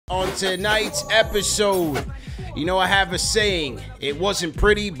On tonight's episode, you know, I have a saying, it wasn't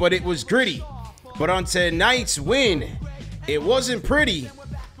pretty, but it was gritty. But on tonight's win, it wasn't pretty,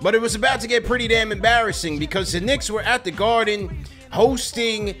 but it was about to get pretty damn embarrassing because the Knicks were at the Garden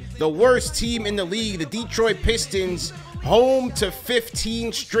hosting the worst team in the league, the Detroit Pistons, home to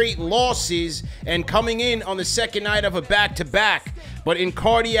 15 straight losses and coming in on the second night of a back-to-back. But in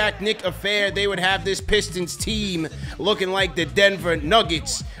cardiac Nick affair, they would have this Pistons team looking like the Denver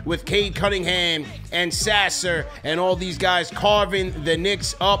Nuggets with Cade Cunningham and Sasser and all these guys carving the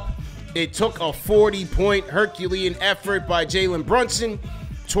Knicks up. It took a 40-point Herculean effort by Jalen Brunson,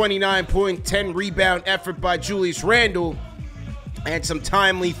 29-point, 10-rebound effort by Julius Randle, and some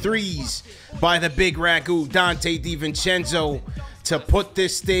timely threes by the big ragu Dante DiVincenzo to put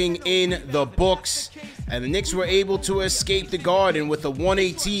this thing in the books. And the Knicks were able to escape the Garden with a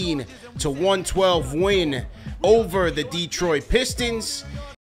 118-112 win over the Detroit Pistons.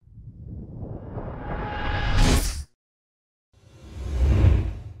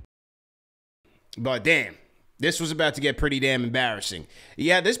 But damn, this was about to get pretty damn embarrassing.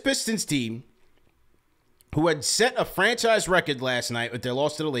 Yeah, this Pistons team, who had set a franchise record last night with their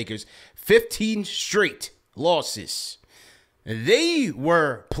loss to the Lakers, 15 straight losses. They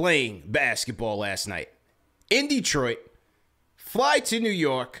were playing basketball last night in Detroit, fly to New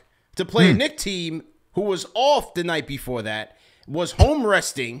York to play a Knicks team who was off the night before that, was home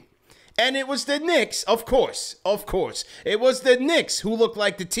resting, and it was the Knicks, of course, it was the Knicks who looked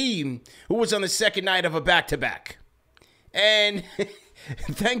like the team who was on the second night of a back-to-back. And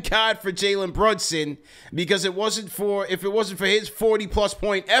thank God for Jalen Brunson, because if it wasn't for his 40-plus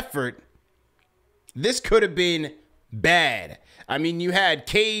point effort, this could have been bad. I mean, you had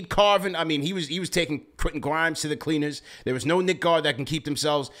Cade carving. I mean, he was taking Quentin Grimes to the cleaners. There was no Nick guard that can keep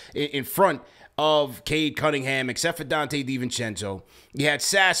themselves in front of Cade Cunningham, except for Dante DiVincenzo. You had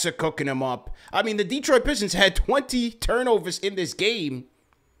Sasser cooking him up. I mean, the Detroit Pistons had 20 turnovers in this game.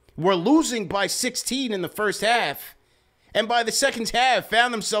 Were losing by 16 in the first half. And by the second half,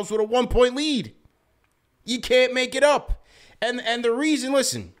 found themselves with a 1-point lead. You can't make it up. And the reason,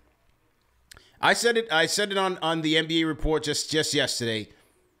 listen, I said it on the NBA report just yesterday.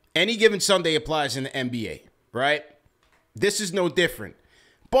 Any given Sunday applies in the NBA, right? This is no different.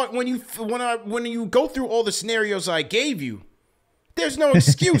 But when you go through all the scenarios I gave you, there's no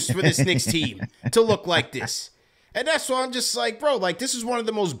excuse for this Knicks team to look like this. And that's why I'm just like, bro, like, this is one of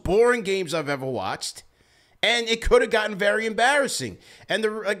the most boring games I've ever watched. And it could have gotten very embarrassing. And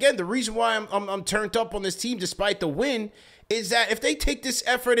the reason why I'm turned up on this team despite the win is that if they take this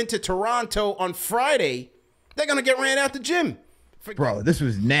effort into Toronto on Friday, they're going to get ran out the gym. Bro, this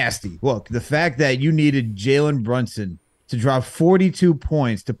was nasty. Look, the fact that you needed Jalen Brunson to drop 42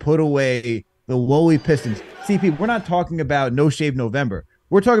 points to put away the lowly Pistons. CP, we're not talking about no shave November.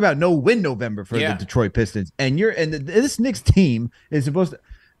 We're talking about no win November for the Detroit Pistons. And this Knicks team is supposed to.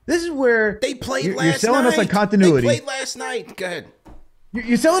 This is where they played last night. You're selling us on continuity. They played last night. Go ahead.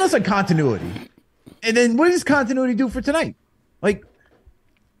 You're selling us on continuity. And then what does continuity do for tonight? Like,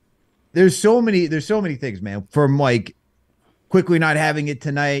 there's so many things, man. From like quickly not having it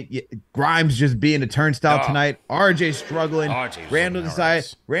tonight, Grimes just being a turnstile tonight, RJ struggling,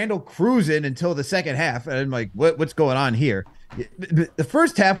 Randall cruising until the second half, and I'm like, what's going on here? The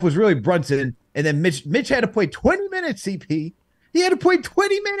first half was really Brunson, and then Mitch had to play 20 minutes. CP, he had to play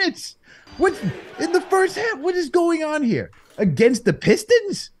 20 minutes. What in the first half? What is going on here against the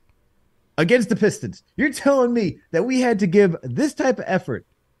Pistons? Against the Pistons, you're telling me that we had to give this type of effort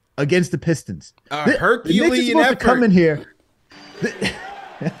against the Pistons? Herculean the Knicks is supposed effort. to come in here. This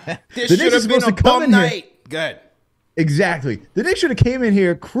should have been a bum night. Good. Exactly. The Knicks should have came in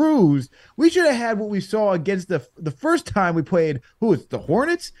here, cruised. We should have had what we saw against the first time we played. Who is the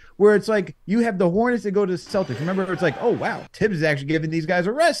Hornets? Where it's like you have the Hornets that go to the Celtics. Remember, it's like, oh wow, Tibbs is actually giving these guys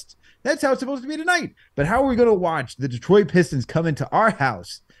a rest. That's how it's supposed to be tonight. But how are we going to watch the Detroit Pistons come into our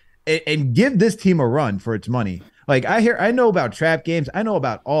house and give this team a run for its money? Like, I know about trap games. I know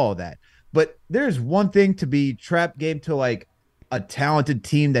about all of that. But there's one thing to be trap game to like a talented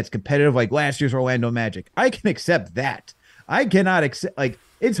team that's competitive, like last year's Orlando Magic. I can accept that. I cannot accept, like,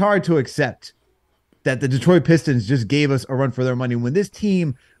 it's hard to accept that the Detroit Pistons just gave us a run for their money when this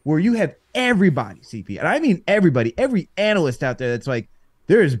team, where you have everybody, CP, and I mean everybody, every analyst out there that's like,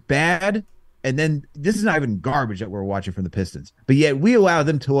 there is bad, and then this is not even garbage that we're watching from the Pistons. But yet we allow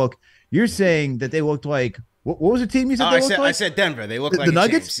them to look. You're saying that they looked like, what was the team you said they looked like? I said Denver. They look like the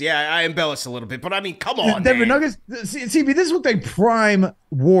Nuggets. Yeah, I embellished a little bit, but I mean, come on, Denver man. Nuggets. CB, this looked like prime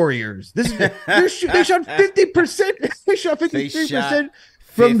Warriors. They shot 50%. They shot 53%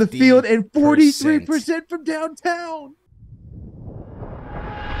 from the field and 43% from downtown.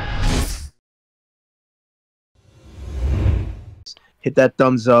 hit that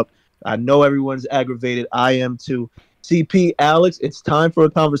thumbs up. I know everyone's aggravated. I am too. CP, Alex, it's time for a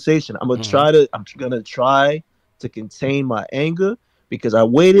conversation. I'm gonna try to contain my anger because I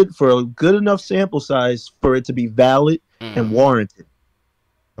waited for a good enough sample size for it to be valid and warranted.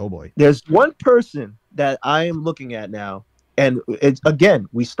 Oh boy. There's one person that I am looking at now, and it's, again,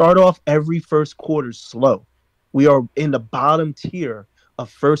 we start off every first quarter slow. We are in the bottom tier of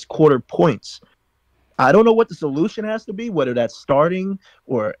first quarter points. I don't know what the solution has to be, whether that's starting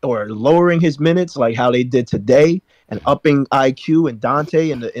or lowering his minutes like how they did today and upping IQ and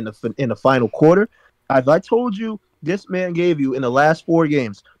Dante in the final quarter. As I told you, this man gave you in the last 4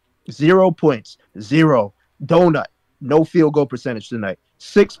 games 0 points, 0 donut, no field goal percentage tonight.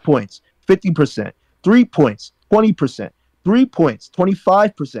 6 points, 50%, 3 points, 20%, 3 points,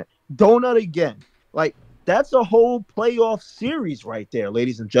 25%, donut again. Like, that's a whole playoff series right there,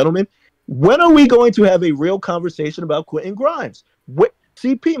 ladies and gentlemen. When are we going to have a real conversation about Quentin Grimes?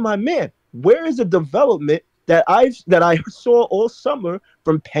 CP, my man, where is the development that I saw all summer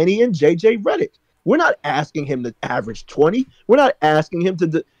from Penny and JJ Redick? We're not asking him to average 20. We're not asking him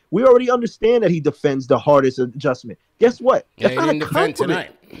to. We already understand that he defends the hardest adjustment. Guess what? That's not a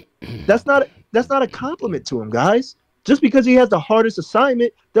compliment. That's not a compliment to him, guys. Just because he has the hardest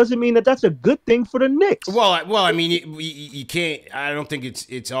assignment doesn't mean that that's a good thing for the Knicks. Well, I mean, you can't. I don't think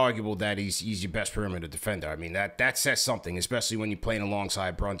it's arguable that he's your best perimeter defender. I mean, that says something, especially when you're playing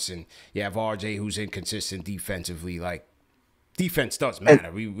alongside Brunson. You have RJ, who's inconsistent defensively. Like, defense does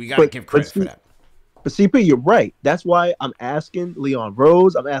matter. We got to give credit for that. But CP, you're right. That's why I'm asking Leon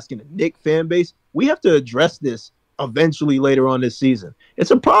Rose. I'm asking the Knicks fan base. We have to address this eventually later on this season. It's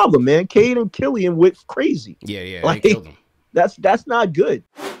a problem, man. Cade and Killian went crazy. Yeah, like, they killed him. That's not good.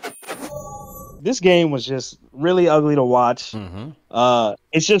 This game was just really ugly to watch.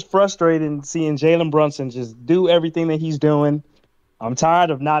 It's just frustrating seeing Jalen Brunson just do everything that he's doing. I'm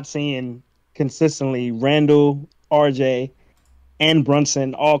tired of not seeing consistently Randall, RJ, and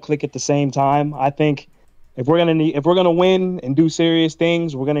Brunson all click at the same time. I think if we're gonna win and do serious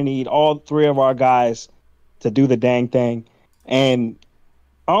things, we're gonna need all 3 of our guys to do the dang thing. And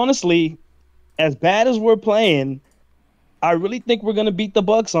honestly, as bad as we're playing, I really think we're gonna beat the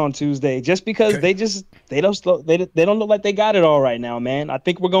Bucks on Tuesday, just because they don't look like they got it all right now, man. I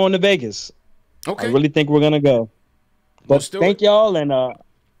think we're going to Vegas. Okay. I really think we're gonna go. But thank y'all, and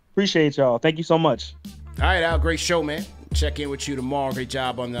appreciate y'all. Thank you so much. All right, Al, great show, man. Check in with you tomorrow. Great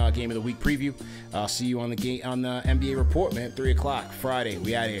job on the Game of the Week preview. I'll see you on the NBA report, man. 3 o'clock Friday.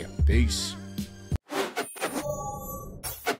 We out here. Peace.